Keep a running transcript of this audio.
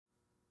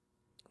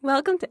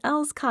Welcome to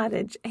Elle's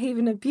Cottage, a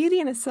haven of beauty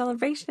and a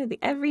celebration of the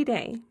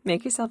everyday.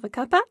 Make yourself a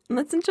cuppa and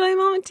let's enjoy a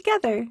moment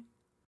together.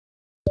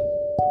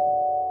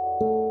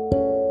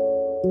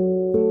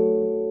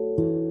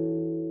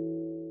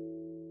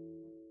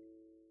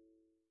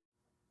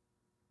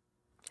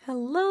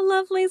 Hello,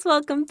 lovelies.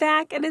 Welcome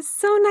back. It is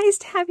so nice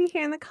to have you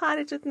here in the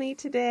cottage with me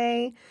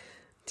today.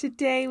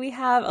 Today we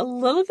have a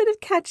little bit of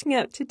catching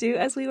up to do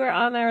as we were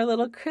on our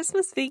little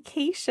Christmas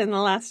vacation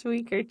the last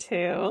week or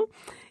two.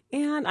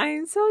 And I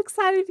am so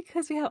excited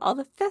because we have all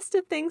the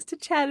festive things to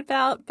chat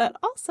about, but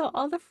also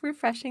all the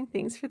refreshing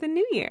things for the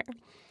new year.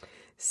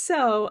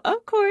 So,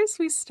 of course,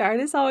 we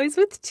start as always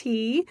with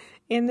tea,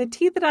 and the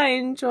tea that I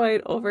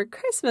enjoyed over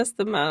Christmas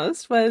the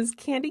most was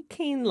Candy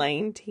Cane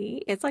Lane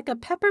tea. It's like a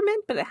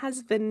peppermint, but it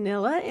has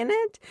vanilla in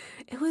it.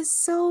 It was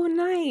so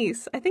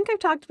nice. I think I've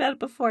talked about it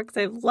before because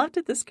I've loved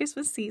it this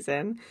Christmas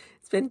season.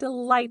 It's been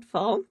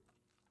delightful.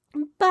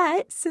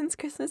 But since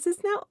Christmas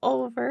is now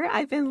over,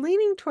 I've been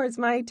leaning towards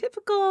my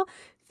typical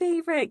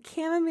favorite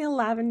chamomile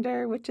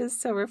lavender, which is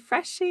so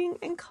refreshing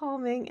and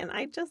calming, and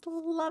I just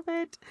love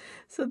it.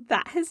 So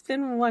that has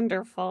been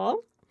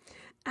wonderful.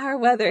 Our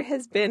weather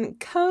has been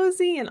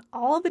cozy in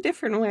all the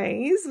different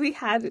ways. We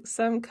had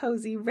some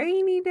cozy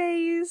rainy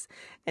days,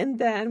 and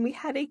then we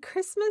had a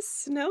Christmas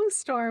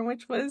snowstorm,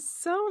 which was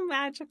so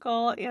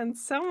magical and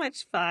so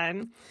much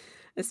fun,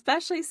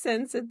 especially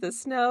since the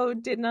snow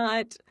did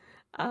not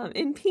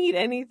impede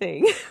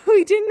anything.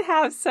 We didn't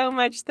have so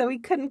much that we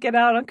couldn't get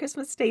out on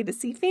Christmas Day to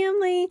see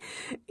family,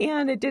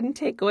 and it didn't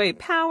take away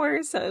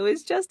power, so it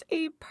was just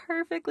a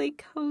perfectly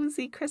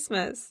cozy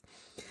Christmas.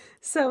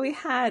 So we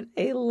had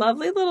a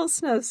lovely little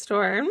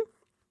snowstorm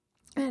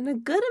and a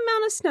good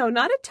amount of snow,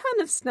 not a ton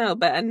of snow,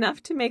 but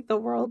enough to make the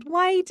world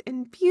white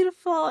and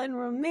beautiful and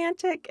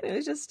romantic, and it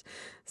was just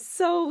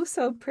so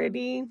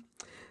pretty.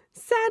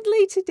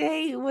 Sadly,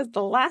 today was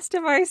the last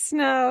of our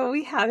snow.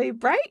 We have a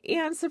bright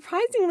and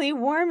surprisingly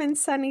warm and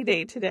sunny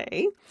day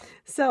today.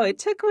 So it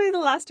took away the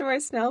last of our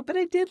snow, but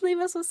it did leave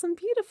us with some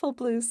beautiful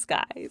blue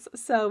skies.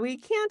 So we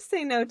can't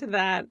say no to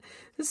that,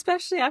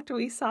 especially after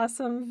we saw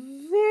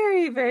some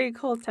very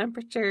cold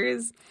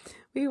temperatures.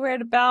 We were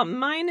at about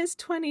minus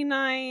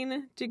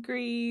 29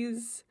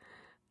 degrees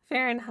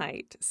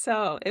Fahrenheit.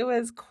 So it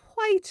was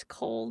quite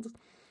cold.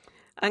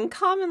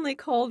 Uncommonly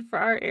cold for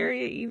our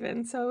area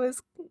even, so it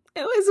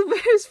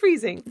was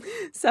freezing.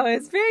 So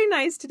it's very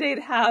nice today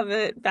to have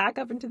it back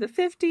up into the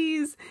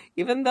 50s,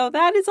 even though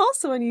that is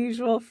also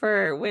unusual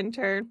for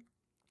winter.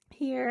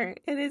 Here,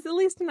 it is at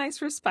least a nice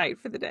respite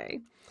for the day.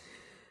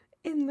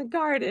 In the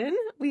garden,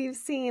 we've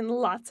seen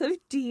lots of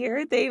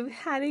deer. They've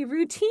had a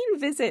routine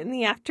visit in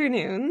the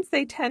afternoons.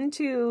 They tend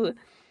to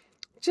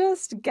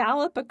just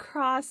gallop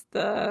across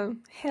the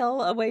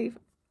hill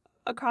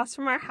across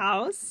from our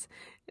house.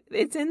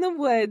 It's in the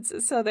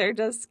woods, so they're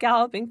just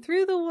galloping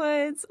through the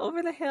woods,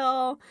 over the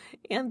hill,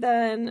 and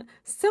then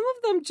some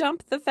of them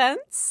jump the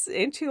fence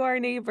into our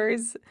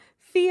neighbor's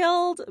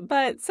field,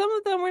 but some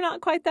of them were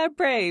not quite that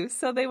brave,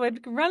 so they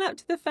would run up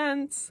to the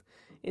fence,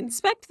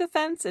 inspect the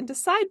fence, and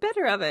decide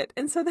better of it.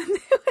 And so then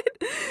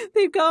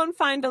they'd go and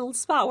find a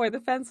spot where the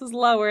fence was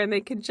lower and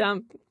they could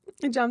jump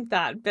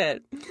that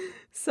bit.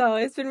 So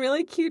it's been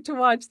really cute to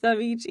watch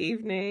them each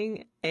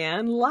evening.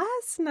 And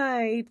last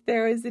night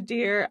there was a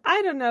deer.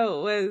 I don't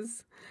know,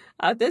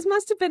 this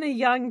must have been a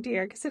young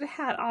deer because it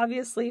had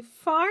obviously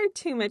far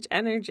too much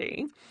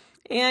energy.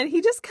 And he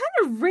just kind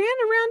of ran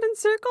around in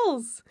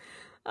circles.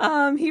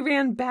 He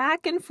ran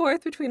back and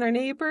forth between our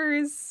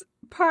neighbor's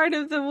part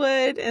of the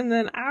wood and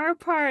then our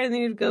part, and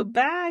then he'd go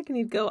back and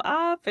he'd go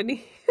up, and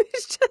he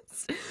was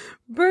just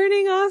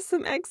burning off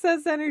some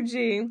excess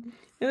energy.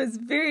 It was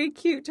very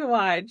cute to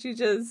watch.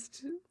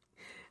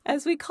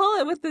 As we call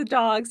it with the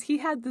dogs, he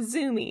had the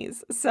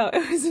zoomies. So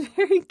it was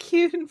very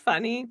cute and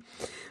funny.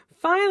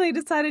 Finally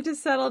decided to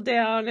settle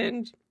down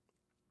and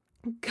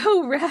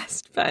go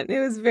rest, but it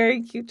was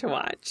very cute to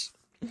watch.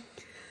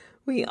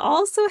 We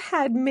also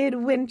had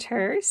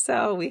midwinter,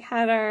 so we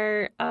had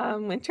our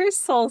winter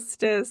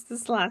solstice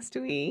this last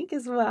week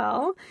as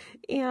well,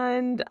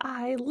 and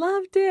I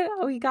loved it.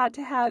 We got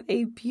to have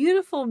a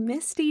beautiful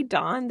misty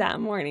dawn that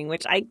morning,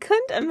 which I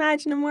couldn't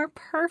imagine a more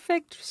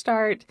perfect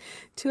start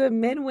to a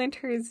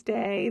midwinter's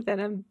day than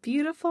a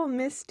beautiful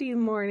misty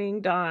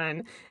morning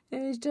dawn. It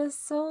was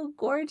just so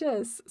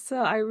gorgeous, so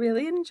I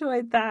really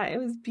enjoyed that. It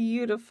was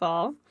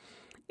beautiful.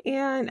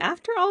 And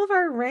after all of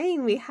our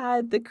rain, we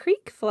had the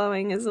creek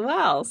flowing as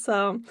well.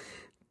 So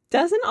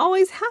doesn't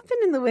always happen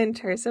in the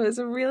winter. So it was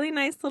a really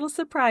nice little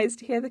surprise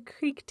to hear the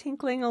creek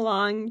tinkling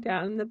along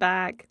down in the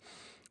back.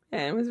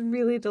 And it was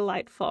really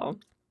delightful.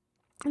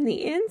 On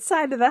the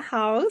inside of the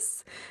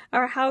house,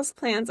 our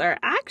houseplants are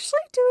actually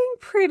doing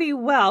pretty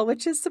well,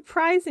 which is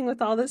surprising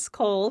with all this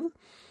cold.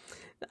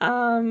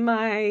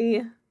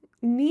 My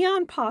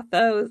Neon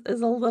Pothos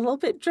is a little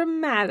bit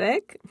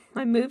dramatic.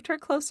 I moved her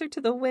closer to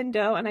the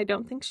window, and I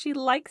don't think she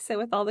likes it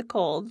with all the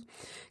cold.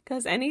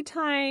 Because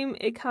anytime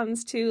it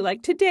comes to,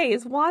 like today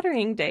is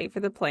watering day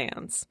for the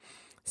plants.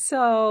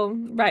 So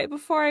right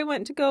before I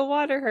went to go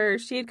water her,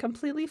 she had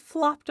completely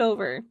flopped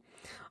over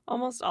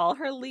almost all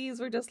her leaves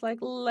were just like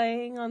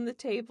laying on the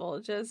table,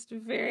 just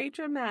very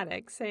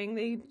dramatic, saying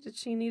that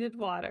she needed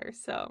water.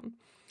 So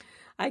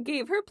I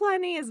gave her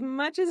plenty, as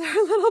much as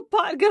her little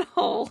pot could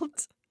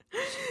hold.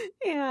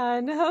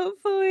 And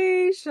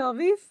hopefully she'll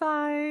be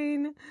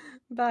fine.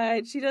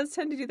 But she does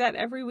tend to do that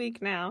every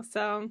week now.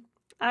 So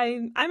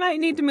I might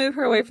need to move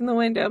her away from the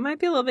window. It might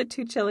be a little bit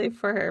too chilly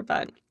for her,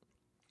 but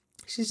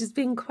she's just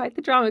being quite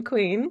the drama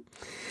queen.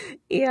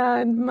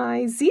 And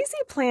my ZZ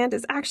plant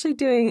is actually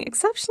doing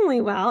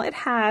exceptionally well. It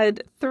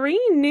had 3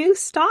 new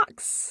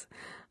stalks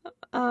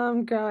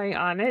growing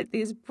on it.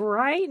 These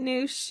bright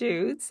new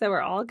shoots that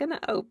were all going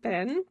to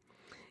open.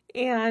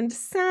 And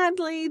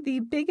sadly, the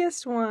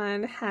biggest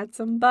one had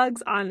some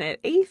bugs on it,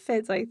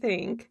 aphids, I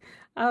think.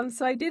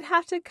 So I did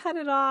have to cut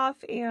it off,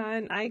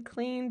 and I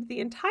cleaned the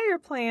entire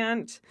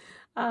plant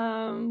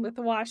with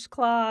a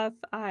washcloth.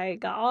 I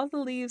got all the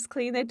leaves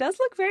clean. It does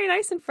look very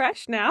nice and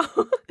fresh now.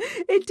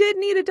 It did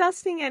need a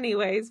dusting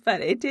anyways,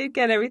 but it did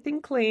get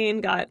everything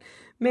clean,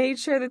 made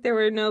sure that there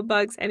were no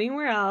bugs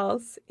anywhere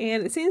else,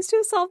 and it seems to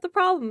have solved the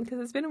problem because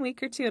it's been a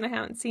week or two and I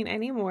haven't seen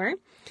any more.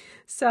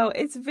 So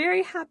it's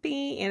very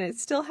happy, and it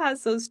still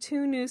has those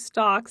 2 new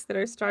stalks that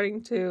are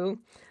starting to,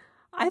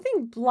 I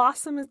think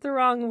blossom is the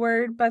wrong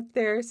word, but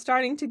they're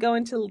starting to go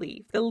into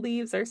leaf. The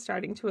leaves are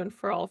starting to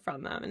unfurl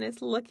from them, and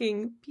it's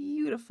looking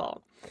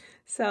beautiful.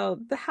 So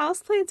the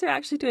houseplants are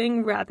actually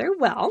doing rather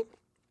well.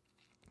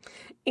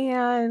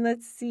 And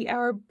let's see,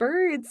 our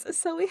birds.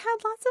 So we had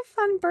lots of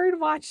fun bird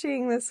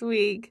watching this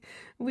week.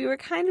 We were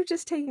kind of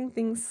just taking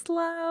things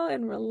slow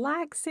and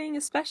relaxing,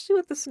 especially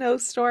with the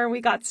snowstorm.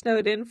 We got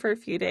snowed in for a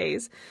few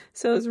days.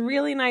 So it was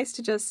really nice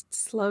to just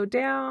slow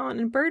down.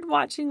 And bird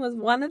watching was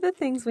one of the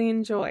things we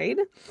enjoyed.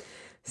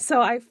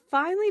 So I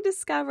finally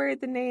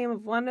discovered the name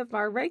of one of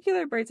our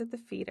regular birds at the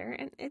feeder,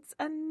 and it's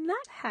a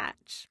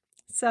nuthatch.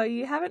 So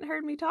you haven't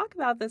heard me talk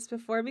about this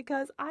before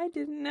because I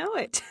didn't know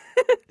it.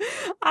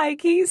 I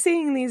keep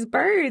seeing these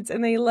birds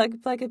and they look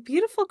like a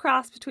beautiful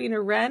cross between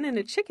a wren and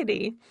a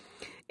chickadee.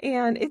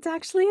 And it's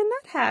actually a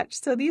nuthatch.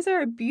 So these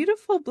are a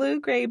beautiful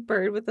blue-gray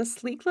bird with a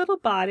sleek little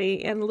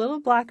body and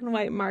little black and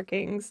white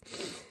markings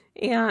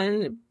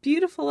and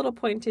beautiful little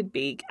pointed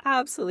beak.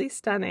 Absolutely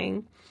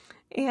stunning.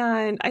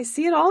 And I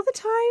see it all the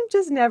time,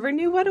 just never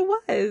knew what it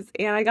was.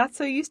 And I got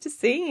so used to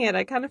seeing it,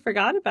 I kind of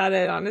forgot about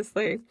it,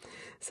 honestly.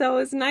 So it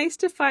was nice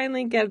to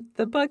finally get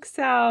the books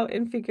out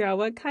and figure out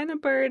what kind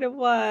of bird it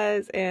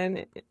was.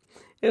 And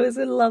it was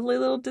a lovely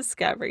little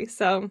discovery.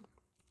 So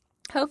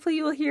hopefully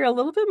you will hear a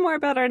little bit more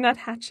about our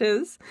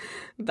nuthatches.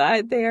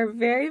 But they are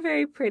very,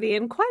 very pretty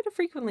and quite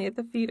frequently at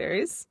the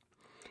feeders.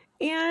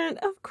 And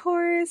of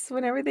course,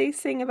 whenever they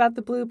sing about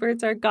the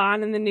bluebirds are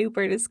gone and the new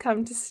bird has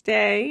come to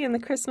stay in the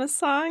Christmas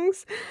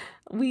songs,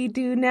 we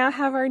do now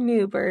have our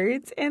new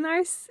birds, and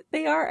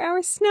they are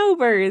our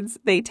snowbirds.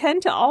 They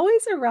tend to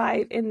always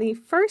arrive in the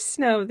first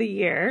snow of the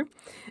year.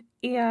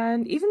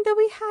 And even though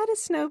we had a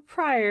snow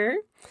prior,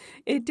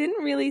 it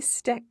didn't really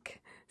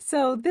stick.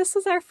 So this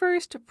was our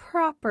first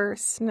proper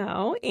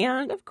snow,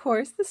 and of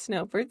course the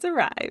snowbirds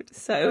arrived.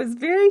 So it was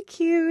very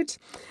cute.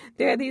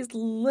 They're these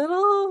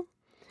little,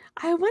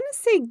 I want to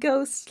say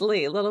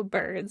ghostly little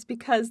birds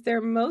because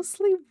they're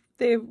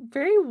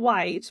very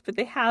white, but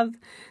they have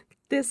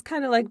this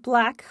kind of like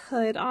black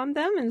hood on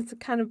them, and it's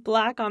kind of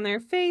black on their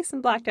face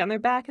and black down their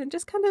back, and it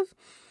just kind of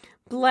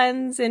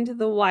blends into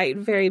the white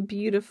very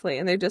beautifully.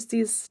 And they're just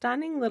these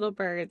stunning little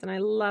birds, and I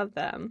love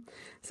them.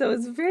 So it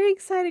was very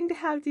exciting to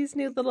have these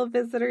new little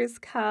visitors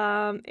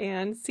come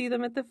and see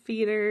them at the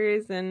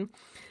feeders and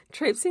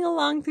traipsing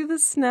along through the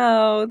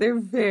snow. They're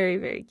very,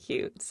 very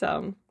cute.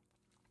 So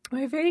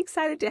we're very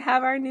excited to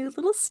have our new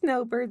little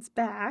snowbirds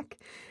back.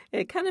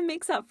 It kind of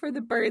makes up for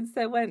the birds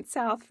that went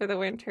south for the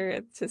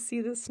winter to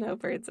see the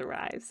snowbirds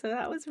arrive. So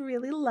that was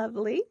really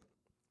lovely.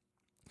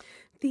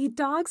 The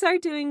dogs are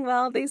doing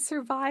well. They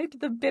survived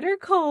the bitter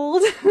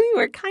cold. We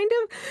were kind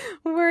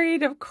of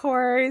worried, of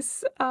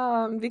course,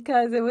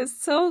 because it was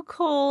so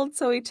cold.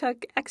 So we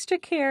took extra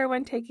care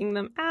when taking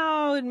them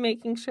out and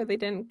making sure they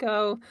didn't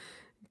go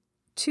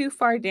too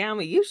far down.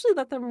 We usually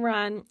let them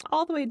run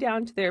all the way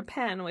down to their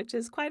pen, which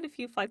is quite a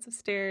few flights of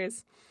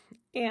stairs.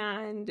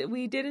 And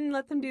we didn't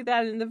let them do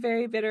that in the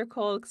very bitter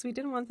cold because we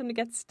didn't want them to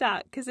get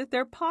stuck. Because if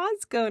their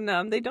paws go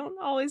numb, they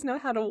don't always know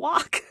how to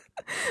walk.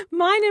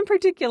 Mine in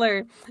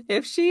particular,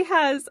 if she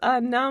has a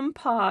numb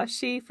paw,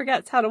 she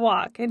forgets how to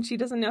walk and she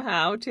doesn't know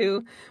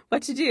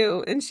what to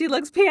do. And she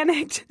looks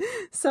panicked.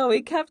 So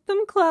we kept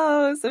them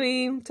close.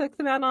 We took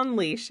them out on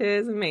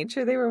leashes and made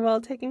sure they were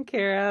well taken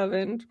care of.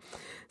 And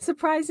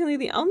surprisingly,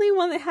 the only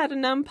one that had a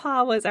numb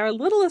paw was our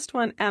littlest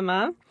one,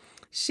 Emma.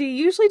 She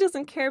usually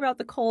doesn't care about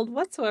the cold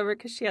whatsoever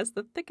because she has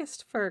the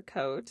thickest fur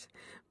coat.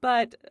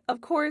 But,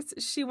 of course,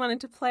 she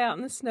wanted to play out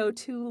in the snow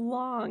too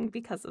long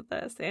because of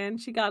this. And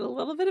she got a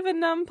little bit of a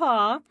numb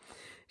paw.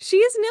 She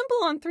is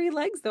nimble on 3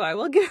 legs, though. I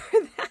will give her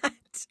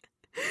that.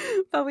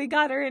 But we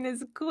got her in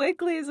as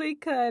quickly as we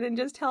could and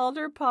just held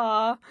her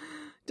paw,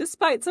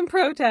 despite some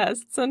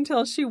protests,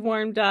 until she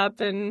warmed up.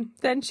 And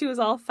then she was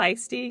all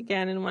feisty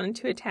again and wanted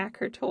to attack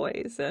her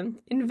toys and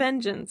in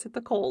vengeance at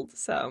the cold.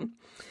 So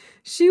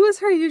she was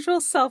her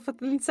usual self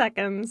within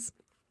seconds.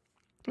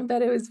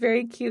 But it was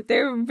very cute.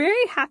 They're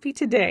very happy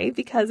today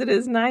because it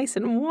is nice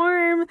and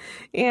warm,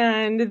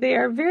 and they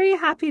are very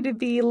happy to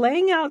be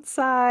laying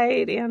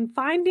outside and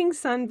finding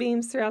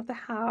sunbeams throughout the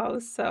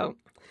house. So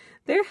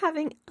they're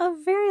having a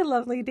very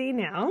lovely day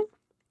now.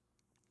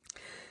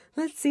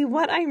 Let's see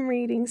what I'm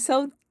reading.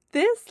 So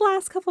this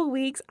last couple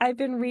weeks, I've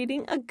been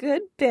reading a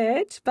good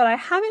bit, but I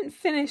haven't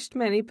finished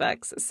many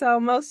books. So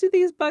most of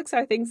these books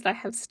are things that I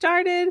have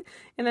started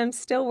and I'm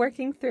still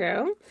working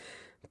through.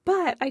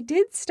 But I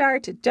did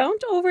start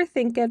Don't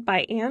Overthink It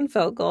by Anne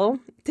Vogel.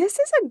 This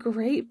is a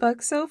great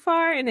book so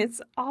far, and it's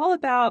all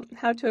about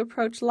how to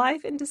approach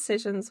life and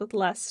decisions with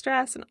less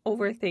stress and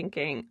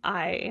overthinking.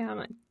 I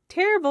am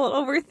terrible at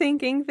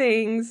overthinking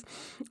things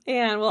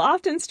and will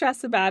often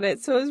stress about it.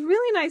 So it was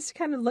really nice to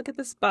kind of look at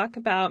this book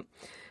about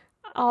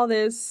all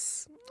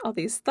these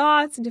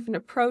thoughts and different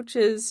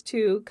approaches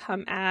to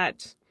come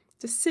at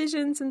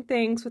decisions and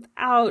things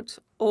without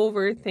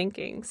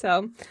overthinking.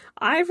 So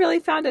I really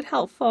found it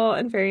helpful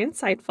and very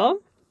insightful.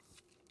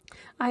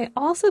 I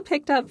also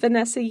picked up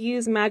Vanessa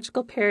Yu's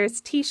Magical Paris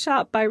Tea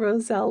Shop by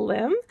Roselle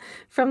Lim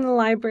from the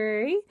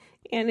library,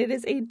 and it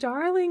is a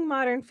darling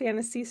modern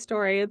fantasy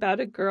story about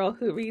a girl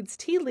who reads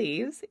tea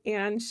leaves,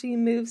 and she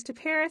moves to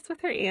Paris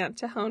with her aunt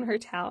to hone her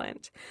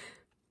talent.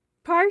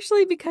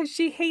 Partially because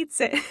she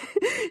hates it.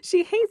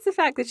 She hates the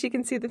fact that she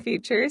can see the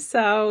future,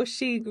 so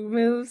she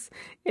moves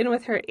in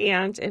with her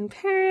aunt in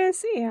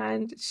Paris,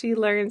 and she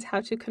learns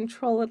how to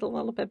control it a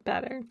little bit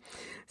better.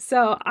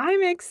 So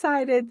I'm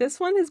excited. This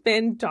one has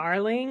been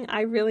darling.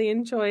 I really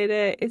enjoyed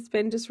it. It's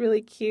been just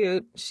really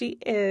cute. She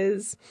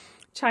is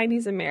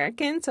Chinese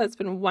American, so it's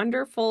been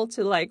wonderful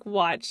to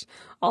watch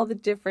all the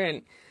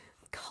different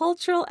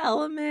cultural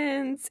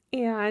elements,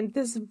 and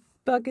this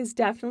book is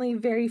definitely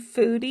very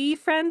foodie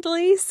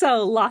friendly,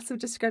 so lots of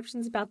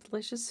descriptions about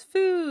delicious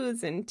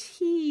foods and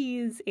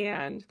teas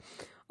and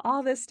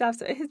all this stuff.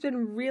 So it has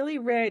been really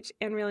rich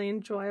and really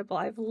enjoyable.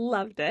 I've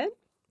loved it.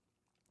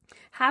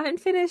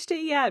 Haven't finished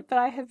it yet, but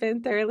I have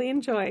been thoroughly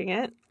enjoying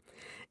it.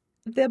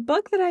 The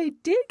book that I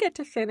did get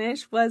to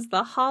finish was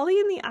The Holly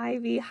and the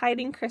Ivy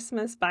Hiding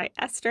Christmas by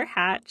Esther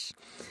Hatch.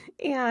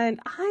 And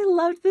I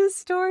loved this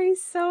story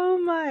so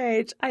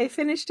much. I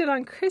finished it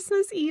on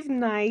Christmas Eve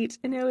night,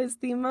 and it was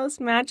the most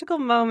magical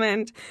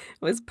moment.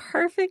 It was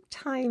perfect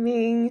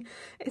timing.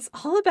 It's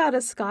all about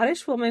a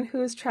Scottish woman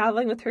who is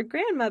traveling with her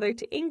grandmother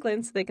to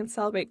England so they can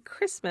celebrate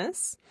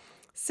Christmas,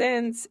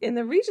 since in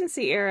the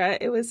Regency era,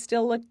 it was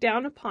still looked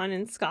down upon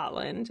in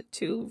Scotland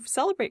to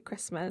celebrate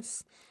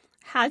Christmas.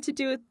 Had to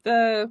do with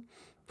the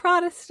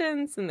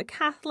Protestants and the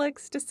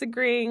Catholics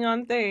disagreeing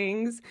on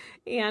things,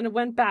 and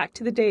went back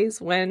to the days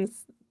when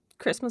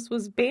Christmas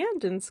was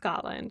banned in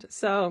Scotland.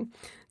 So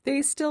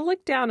they still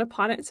look down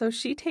upon it. So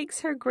she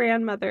takes her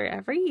grandmother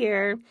every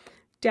year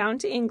down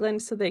to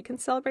England so they can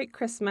celebrate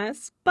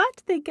Christmas,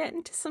 but they get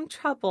into some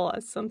trouble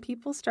as some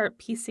people start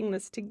piecing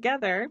this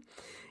together,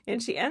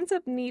 and she ends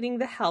up needing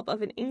the help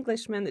of an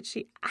Englishman that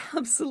she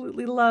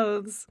absolutely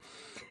loathes,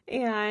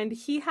 and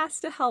he has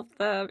to help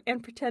them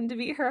and pretend to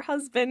be her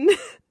husband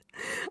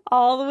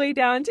all the way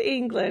down to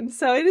England.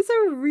 So it is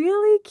a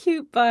really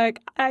cute book.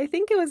 I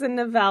think it was a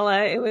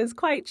novella. It was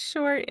quite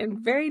short and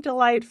very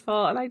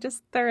delightful, and I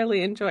just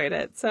thoroughly enjoyed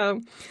it.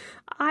 So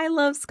I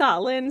love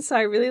Scotland, so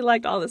I really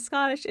liked all the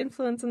Scottish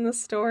influence in the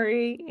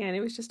story, and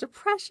it was just a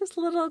precious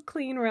little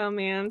clean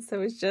romance. It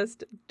was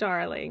just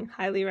darling.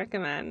 Highly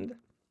recommend.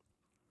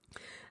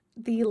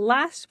 The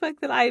last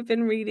book that I've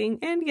been reading,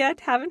 and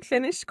yet haven't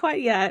finished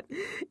quite yet,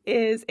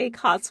 is A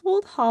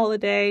Cotswold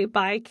Holiday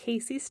by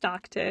Casey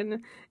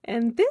Stockton.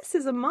 And this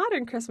is a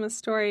modern Christmas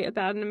story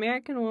about an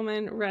American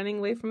woman running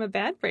away from a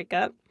bad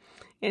breakup.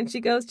 And she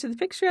goes to the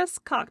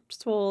picturesque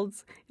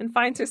Cotswolds and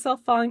finds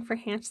herself falling for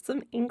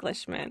handsome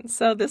Englishmen.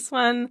 So this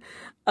one,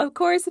 of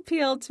course,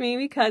 appealed to me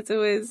because it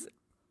was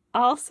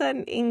all set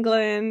in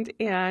England,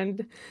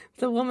 and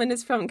the woman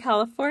is from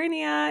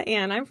California,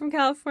 and I'm from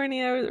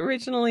California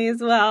originally as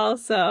well,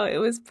 so it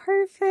was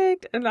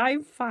perfect, and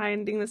I'm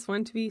finding this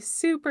one to be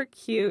super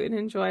cute and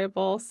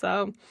enjoyable,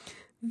 so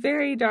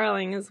very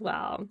darling as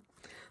well.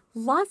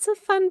 Lots of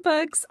fun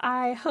books.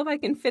 I hope I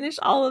can finish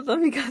all of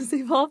them because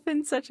they've all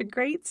been such a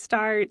great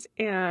start,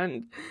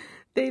 and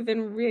they've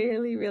been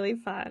really, really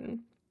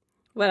fun.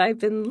 What I've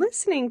been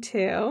listening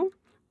to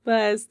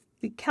was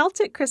the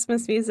Celtic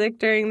Christmas music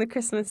during the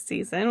Christmas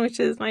season, which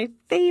is my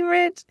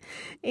favorite.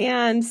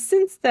 And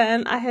since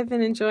then, I have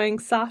been enjoying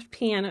soft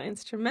piano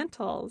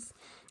instrumentals.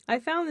 I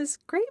found this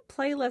great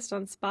playlist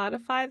on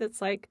Spotify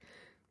that's like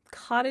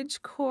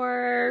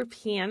cottagecore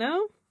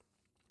piano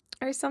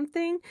or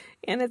something,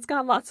 and it's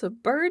got lots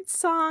of bird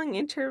song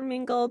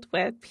intermingled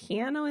with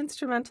piano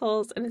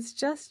instrumentals, and it's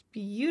just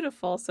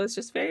beautiful. So it's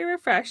just very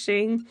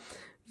refreshing,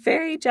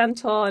 very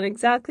gentle, and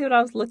exactly what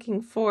I was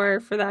looking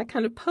for that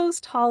kind of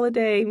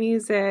post-holiday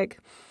music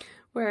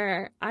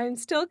where I'm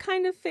still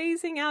kind of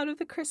phasing out of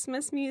the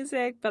Christmas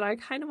music, but I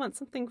kind of want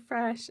something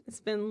fresh. It's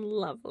been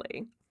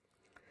lovely.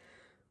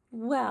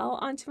 Well,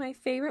 on to my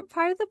favorite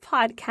part of the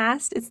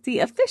podcast. It's the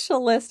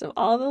official list of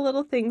all the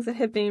little things that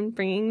have been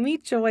bringing me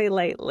joy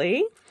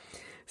lately.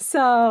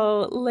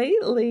 So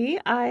lately,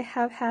 I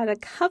have had a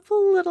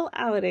couple little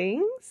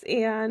outings,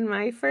 and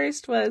my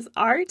first was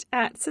art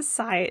at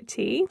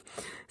Society.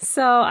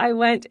 So I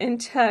went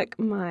and took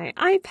my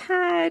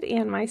iPad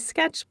and my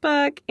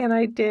sketchbook, and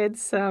I did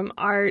some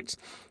art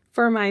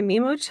for my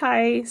Mimo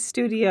Chai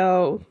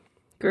Studio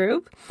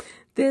group.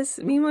 This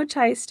Mimo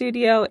Chai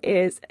Studio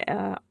is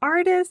an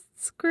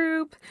artists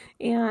group,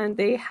 and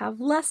they have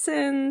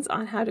lessons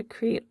on how to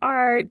create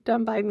art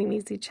done by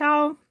Mimi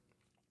Zichao.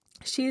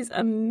 She's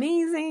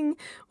amazing,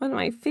 one of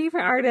my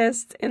favorite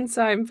artists, and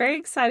so I'm very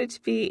excited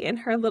to be in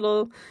her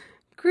little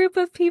group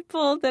of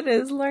people that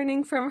is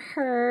learning from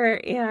her,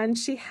 and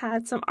she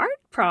had some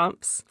art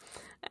prompts.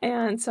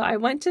 And so I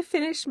went to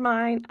finish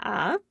mine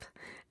up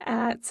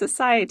at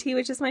Society,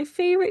 which is my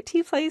favorite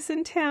tea place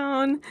in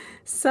town.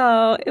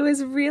 So it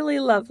was really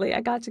lovely. I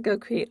got to go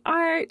create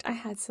art, I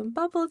had some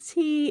bubble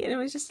tea, and it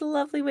was just a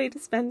lovely way to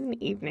spend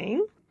an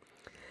evening.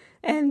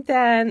 And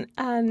then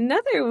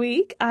another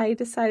week, I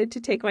decided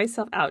to take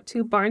myself out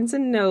to Barnes &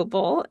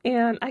 Noble,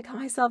 and I got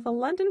myself a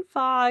London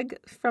Fog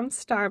from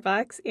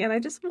Starbucks, and I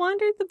just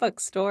wandered the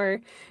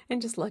bookstore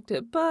and just looked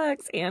at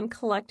books and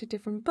collected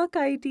different book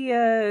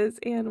ideas.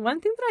 And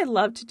one thing that I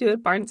love to do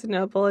at Barnes &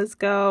 Noble is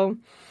go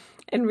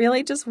and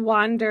really just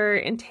wander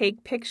and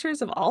take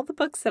pictures of all the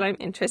books that I'm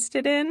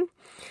interested in.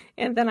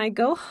 And then I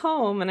go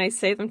home and I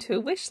save them to a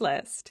wish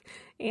list.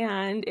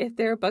 And if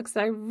there are books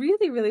that I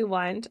really, really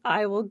want,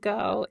 I will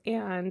go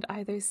and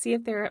either see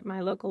if they're at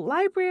my local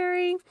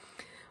library,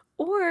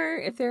 or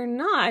if they're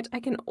not, I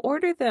can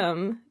order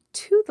them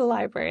to the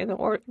library and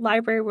the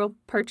library will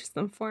purchase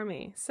them for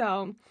me.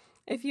 So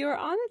if you're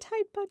on a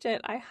tight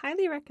budget, I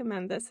highly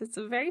recommend this. It's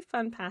a very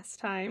fun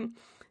pastime.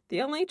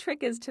 The only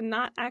trick is to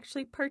not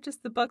actually purchase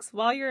the books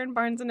while you're in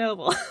Barnes &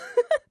 Noble.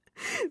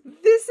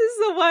 This is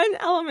the one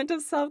element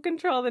of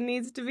self-control that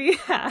needs to be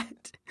had.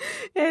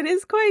 It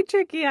is quite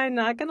tricky, I'm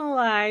not going to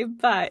lie,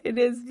 but it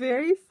is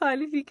very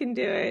fun if you can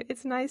do it.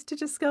 It's nice to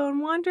just go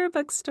and wander a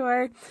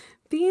bookstore,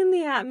 be in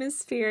the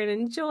atmosphere and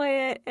enjoy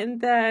it,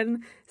 and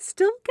then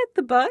still get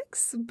the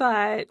books,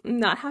 but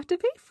not have to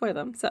pay for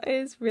them. So it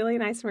is really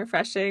nice and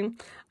refreshing.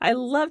 I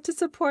love to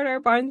support our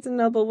Barnes &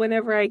 Noble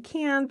whenever I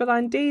can, but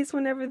on days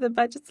whenever the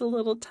budget's a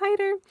little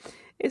tighter,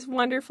 it's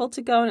wonderful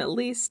to go and at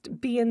least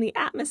be in the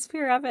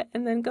atmosphere of it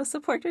and then go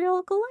support your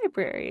local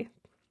library.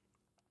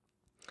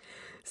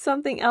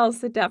 Something else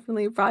that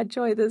definitely brought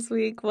joy this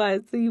week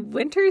was the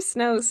winter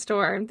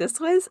snowstorm. This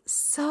was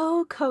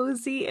so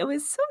cozy. It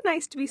was so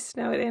nice to be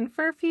snowed in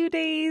for a few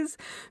days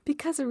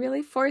because it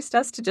really forced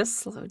us to just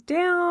slow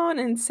down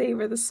and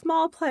savor the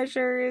small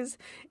pleasures.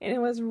 And it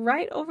was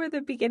right over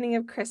the beginning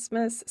of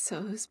Christmas, so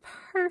it was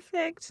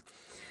perfect.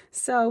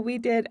 So we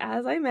did,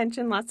 as I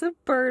mentioned, lots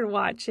of bird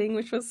watching,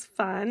 which was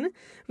fun.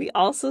 We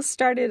also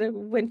started a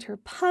winter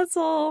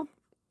puzzle.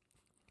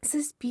 It's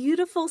this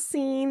beautiful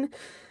scene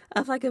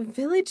of like a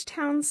village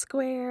town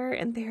square,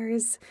 and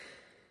there's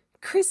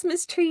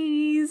Christmas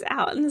trees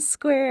out in the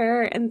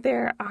square, and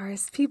there are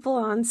people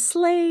on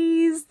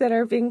sleighs that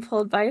are being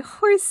pulled by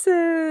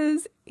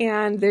horses,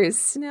 and there's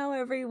snow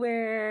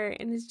everywhere,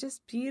 and it's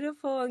just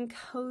beautiful and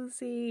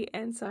cozy.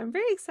 And so I'm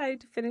very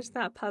excited to finish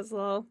that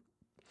puzzle.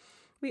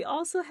 We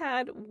also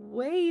had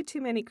way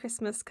too many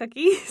Christmas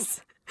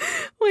cookies,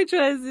 which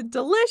was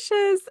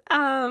delicious,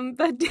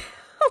 but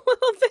a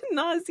little bit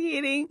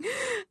nauseating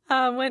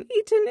when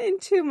eaten in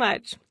too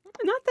much.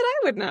 Not that I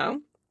would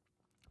know,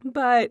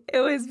 but it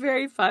was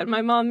very fun.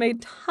 My mom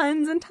made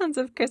tons and tons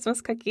of Christmas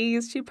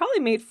cookies. She probably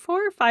made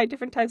 4 or 5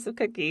 different types of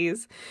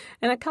cookies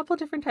and a couple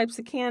different types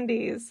of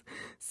candies.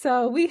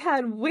 So we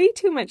had way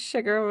too much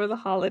sugar over the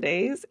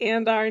holidays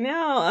and are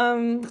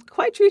now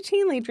quite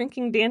routinely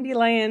drinking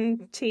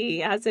dandelion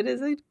tea, as it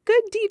is a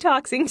good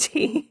detoxing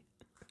tea.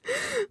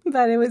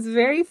 But it was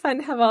very fun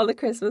to have all the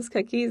Christmas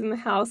cookies in the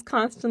house,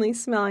 constantly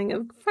smelling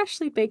of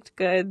freshly baked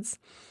goods.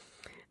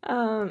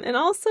 And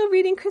also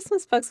reading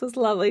Christmas books was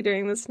lovely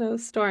during the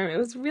snowstorm. It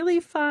was really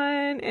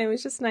fun, and it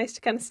was just nice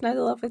to kind of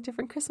snuggle up with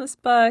different Christmas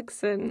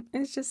books, and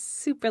it's just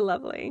super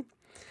lovely.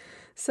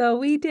 So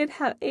we did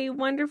have a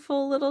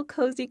wonderful little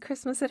cozy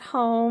Christmas at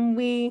home.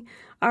 We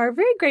are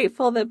very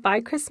grateful that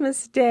by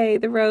Christmas Day,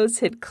 the roads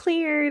had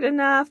cleared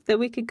enough that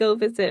we could go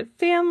visit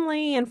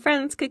family and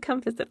friends could come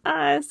visit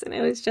us, and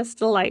it was just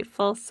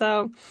delightful.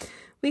 So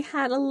we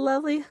had a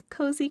lovely,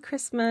 cozy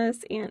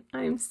Christmas, and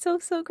I'm so,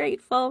 so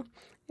grateful.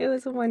 It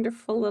was a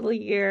wonderful little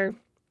year.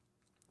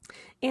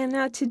 And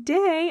now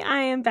today I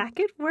am back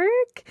at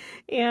work,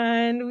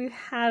 and we've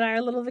had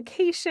our little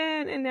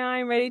vacation, and now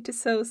I'm ready to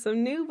sew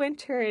some new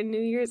winter and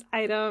New Year's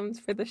items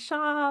for the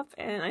shop,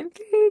 and I'm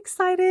very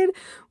excited.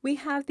 We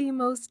have the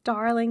most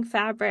darling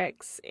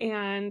fabrics,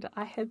 and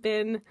I have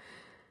been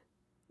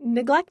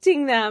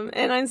neglecting them.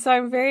 And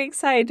I'm very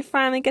excited to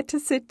finally get to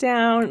sit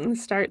down and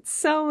start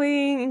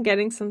sewing and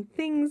getting some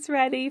things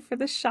ready for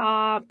the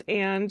shop.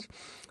 And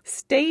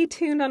stay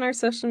tuned on our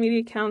social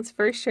media accounts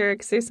for sure,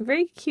 because there's some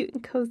very cute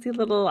and cozy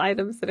little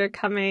items that are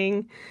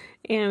coming.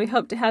 And we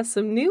hope to have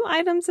some new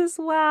items as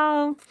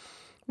well.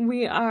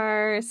 We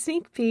are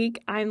sneak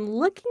peek. I'm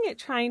looking at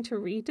trying to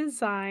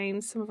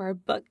redesign some of our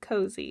book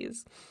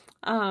cozies.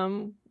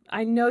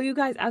 I know you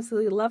guys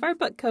absolutely love our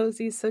book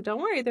cozies, so don't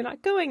worry, they're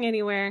not going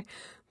anywhere.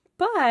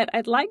 But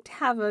I'd like to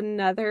have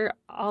another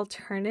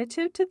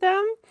alternative to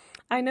them.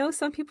 I know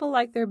some people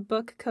like their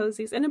book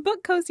cozies, and a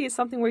book cozy is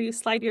something where you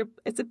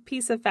it's a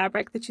piece of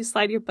fabric that you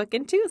slide your book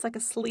into. It's like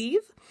a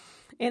sleeve,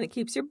 and it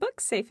keeps your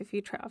books safe if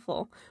you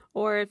travel,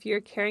 or if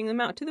you're carrying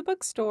them out to the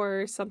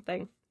bookstore or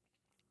something.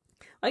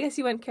 I guess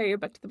you wouldn't carry your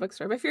book to the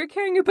bookstore, but if you're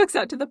carrying your books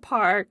out to the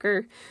park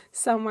or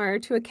somewhere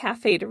to a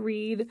cafe to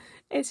read,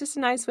 it's just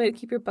a nice way to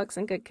keep your books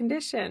in good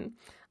condition.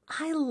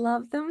 I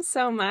love them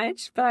so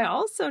much, but I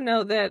also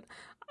know that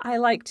I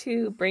like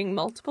to bring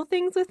multiple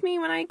things with me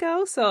when I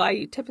go. So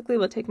I typically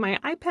will take my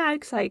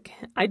iPad because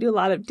I do a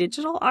lot of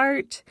digital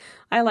art.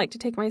 I like to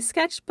take my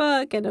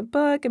sketchbook and a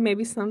book and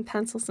maybe some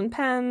pencils and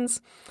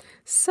pens.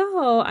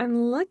 So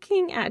I'm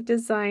looking at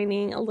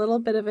designing a little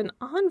bit of an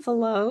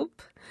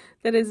envelope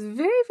that is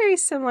very, very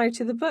similar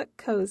to the book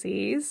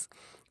cozies,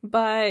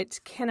 but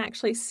can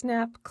actually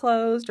snap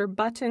closed or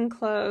button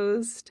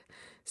closed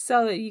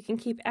so that you can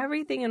keep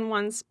everything in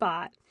one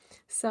spot.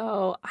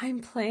 So I'm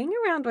playing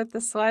around with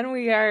this one.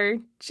 We are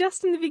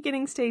just in the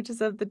beginning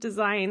stages of the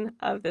design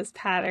of this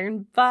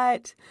pattern,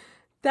 but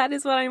that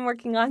is what I'm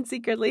working on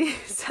secretly.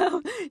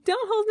 So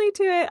don't hold me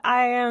to it.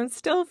 I am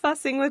still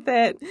fussing with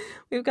it.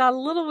 We've got a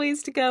little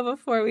ways to go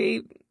before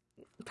we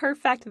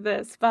perfect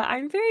this, but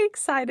I'm very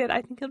excited.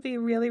 I think it'll be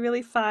really,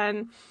 really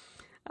fun.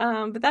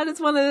 But that is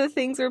one of the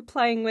things we're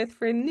playing with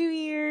for New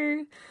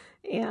Year,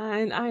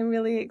 and I'm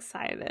really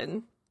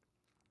excited.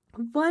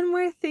 One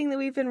more thing that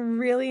we've been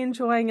really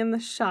enjoying in the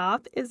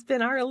shop has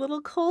been our little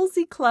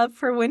cozy club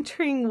for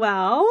wintering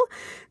well.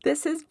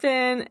 This has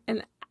been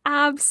an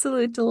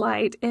absolute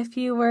delight. If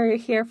you were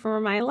here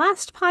for my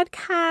last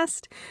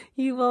podcast,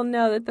 you will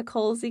know that the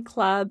Cozy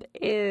Club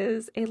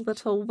is a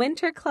little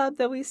winter club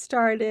that we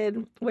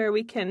started where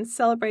we can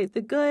celebrate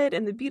the good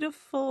and the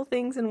beautiful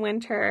things in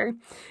winter.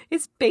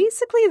 It's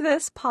basically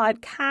this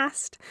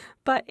podcast,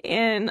 but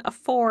in a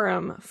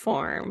forum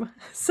form.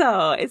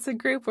 So it's a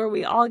group where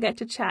we all get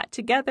to chat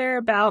together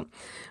about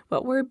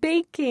what we're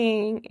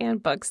baking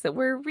and books that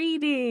we're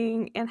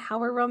reading and how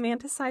we're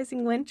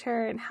romanticizing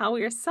winter and how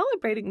we are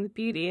celebrating the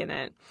beauty in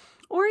it.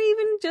 Or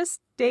even just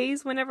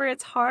days whenever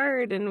it's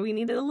hard and we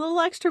need a little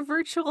extra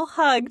virtual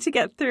hug to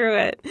get through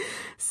it.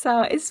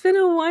 So it's been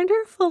a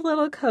wonderful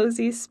little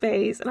cozy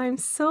space, and I'm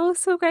so,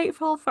 so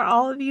grateful for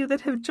all of you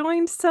that have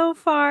joined so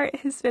far. It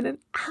has been an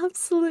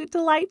absolute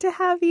delight to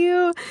have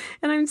you,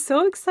 and I'm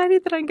so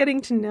excited that I'm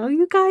getting to know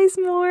you guys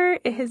more.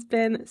 It has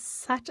been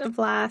such a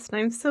blast, and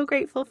I'm so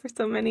grateful for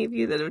so many of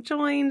you that have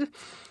joined.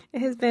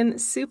 It has been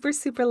super,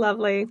 super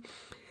lovely.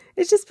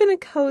 It's just been a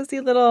cozy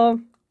little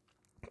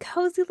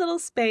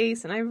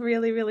space, and I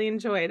really, really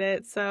enjoyed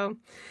it. So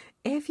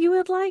if you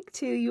would like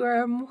to, you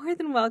are more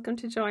than welcome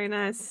to join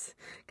us.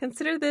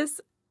 Consider this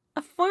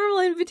a formal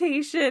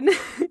invitation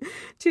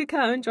to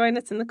come and join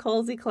us in the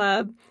Cozy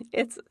Club.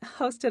 It's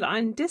hosted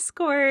on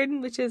Discord,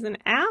 which is an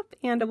app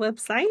and a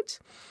website.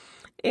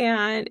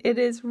 And it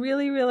is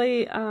really,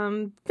 really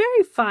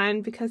very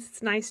fun because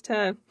it's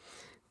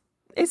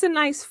a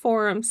nice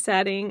forum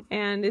setting,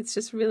 and it's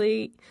just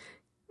really,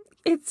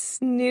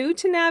 it's new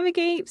to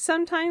navigate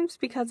sometimes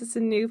because it's a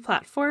new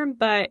platform,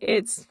 but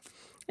it's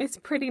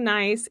pretty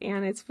nice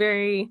and it's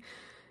very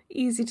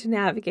easy to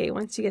navigate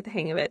once you get the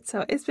hang of it.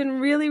 So it's been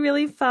really,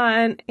 really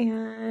fun,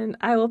 and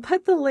I will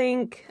put the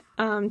link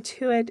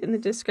to it in the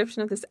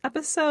description of this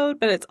episode,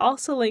 but it's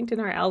also linked in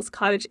our Elle's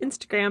Cottage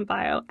Instagram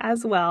bio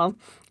as well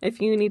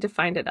if you need to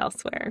find it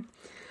elsewhere.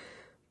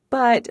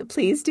 But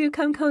please do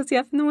come cozy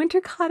up in the winter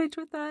cottage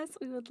with us.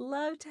 We would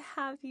love to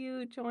have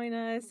you join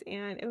us,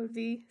 and it would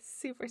be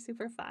super,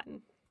 super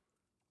fun.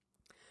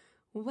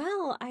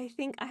 Well, I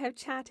think I have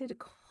chatted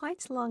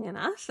quite long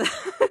enough.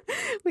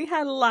 We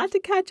had a lot to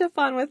catch up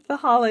on with the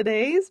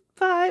holidays,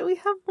 but we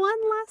have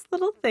one last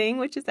little thing,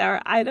 which is our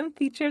item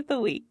feature of the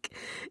week.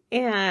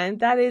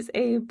 And that is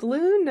a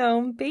Blue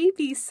Gnome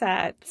baby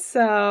set.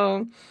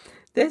 So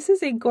this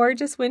is a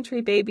gorgeous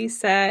wintry baby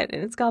set,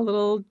 and it's got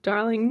little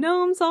darling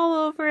gnomes all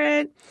over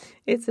it.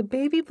 It's a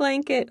baby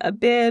blanket, a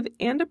bib,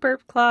 and a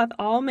burp cloth,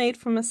 all made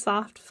from a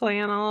soft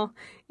flannel,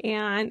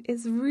 and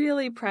is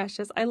really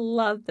precious. I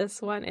love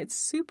this one. It's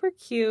super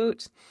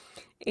cute,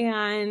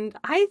 and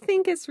I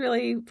think it's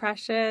really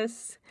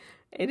precious.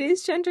 It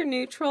is gender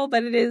neutral,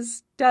 but it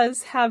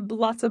does have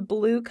lots of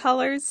blue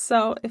colors,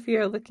 so if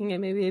you're looking at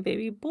maybe a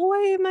baby boy,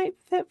 it might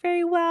fit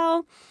very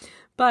well.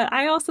 But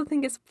I also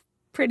think it's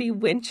pretty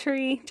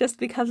wintry just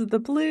because of the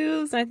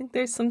blues. I think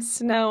there's some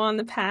snow on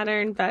the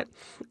pattern, but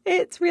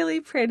it's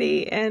really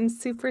pretty and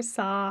super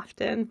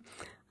soft, and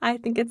I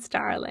think it's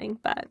darling.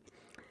 But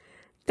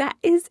that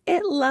is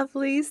it,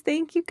 lovelies.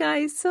 Thank you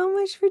guys so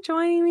much for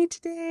joining me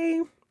today.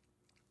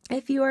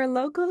 If you are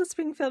local to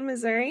Springfield,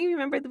 Missouri,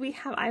 remember that we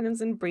have items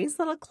in Bree's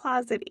Little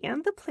Closet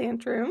and the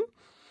plant room.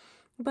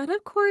 But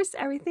of course,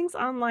 everything's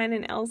online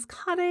in Elle's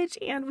Cottage,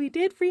 and we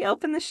did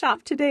reopen the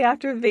shop today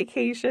after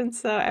vacation,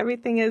 so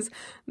everything is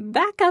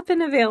back up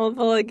and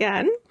available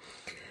again.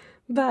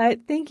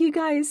 But thank you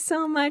guys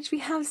so much. We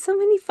have so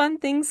many fun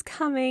things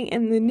coming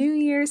in the new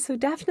year, so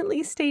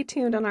definitely stay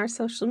tuned on our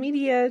social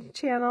media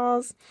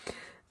channels.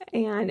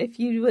 And if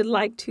you would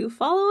like to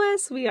follow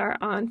us, we are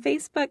on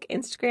Facebook,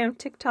 Instagram,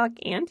 TikTok,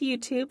 and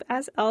YouTube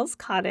as Elle's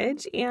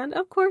Cottage. And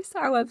of course,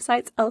 our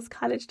website's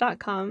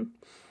ellscottage.com.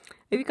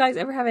 If you guys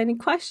ever have any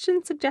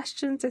questions,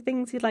 suggestions, or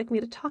things you'd like me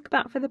to talk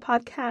about for the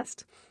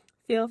podcast,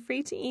 feel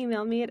free to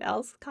email me at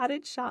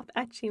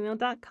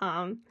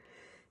ellscottageshop@gmail.com.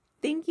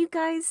 Thank you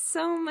guys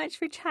so much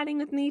for chatting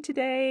with me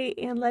today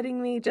and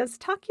letting me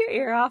just talk your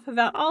ear off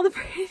about all the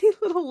pretty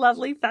little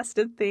lovely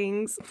festive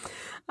things.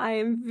 I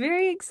am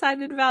very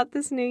excited about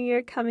this new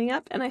year coming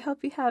up, and I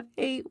hope you have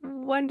a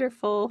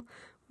wonderful,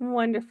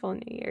 wonderful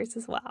New Year's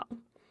as well.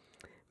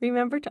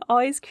 Remember to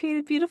always create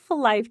a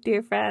beautiful life,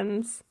 dear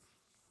friends.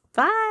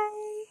 Bye!